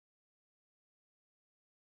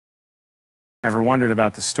Ever wondered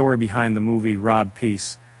about the story behind the movie Rob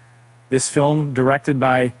Peace? This film, directed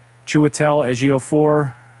by Chiwetel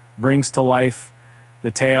Ejiofor, brings to life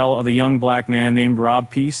the tale of a young black man named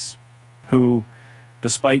Rob Peace, who,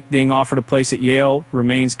 despite being offered a place at Yale,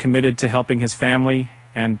 remains committed to helping his family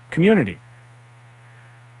and community.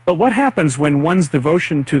 But what happens when one's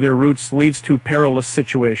devotion to their roots leads to perilous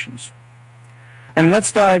situations? And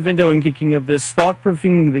let's dive into and geeking of this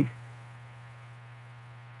thought-provoking.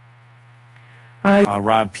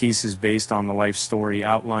 Rob Peace is based on the life story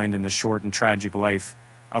outlined in the short and tragic life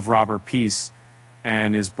of Robert Peace,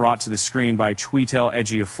 and is brought to the screen by Chiwetel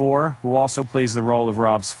Ejiofor, who also plays the role of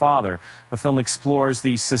Rob's father. The film explores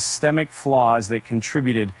the systemic flaws that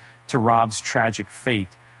contributed to Rob's tragic fate,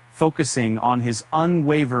 focusing on his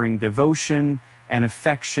unwavering devotion and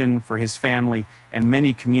affection for his family and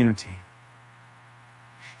many community.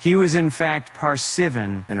 He was in fact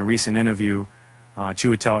parsiven. In a recent interview,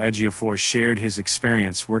 Chiwetel Ejiofor shared his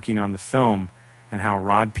experience working on the film and how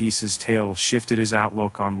Rob Peace's tale shifted his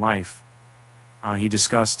outlook on life. He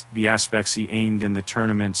discussed the aspects he aimed in the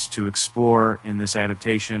tournaments to explore in this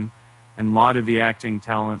adaptation, and lauded the acting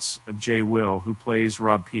talents of Jay Will, who plays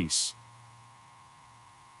Rob Peace.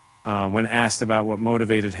 When asked about what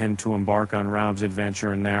motivated him to embark on Rob's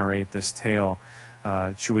adventure and narrate this tale,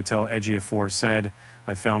 Chiwetel Ejiofor said,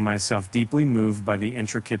 "I found myself deeply moved by the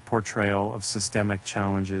intricate portrayal of systemic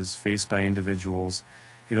challenges faced by individuals.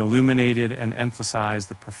 It illuminated and emphasized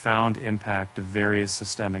the profound impact of various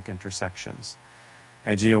systemic intersections."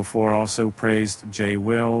 Ejiofor also praised Jay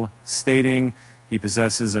Will, stating, "He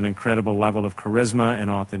possesses an incredible level of charisma and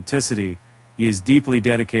authenticity. He is deeply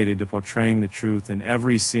dedicated to portraying the truth in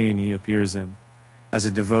every scene he appears in." As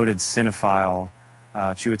a devoted cinephile,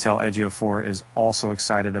 Chiwetel Ejiofor is also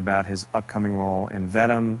excited about his upcoming role in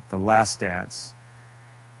Venom: The Last Dance.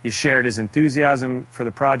 He shared his enthusiasm for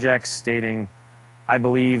the project, stating, "I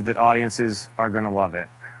believe that audiences are going to love it."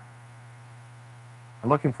 I'm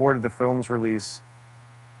looking forward to the film's release.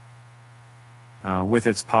 With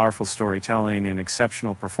its powerful storytelling and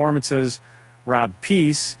exceptional performances, Rob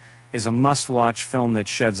Peace is a must-watch film that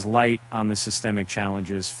sheds light on the systemic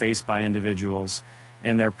challenges faced by individuals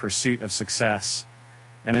in their pursuit of success,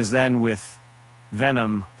 and is then with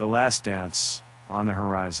Venom: The Last Dance on the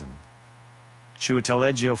horizon.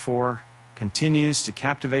 Chiwetel Ejiofor continues to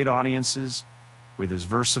captivate audiences with his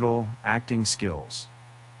versatile acting skills.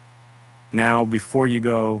 Now, before you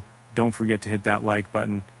go, don't forget to hit that like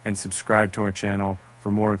button and subscribe to our channel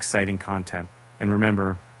for more exciting content. And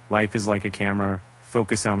remember, life is like a camera.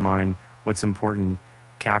 Focus on what's important,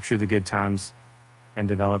 capture the good times, and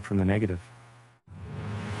develop from the negative.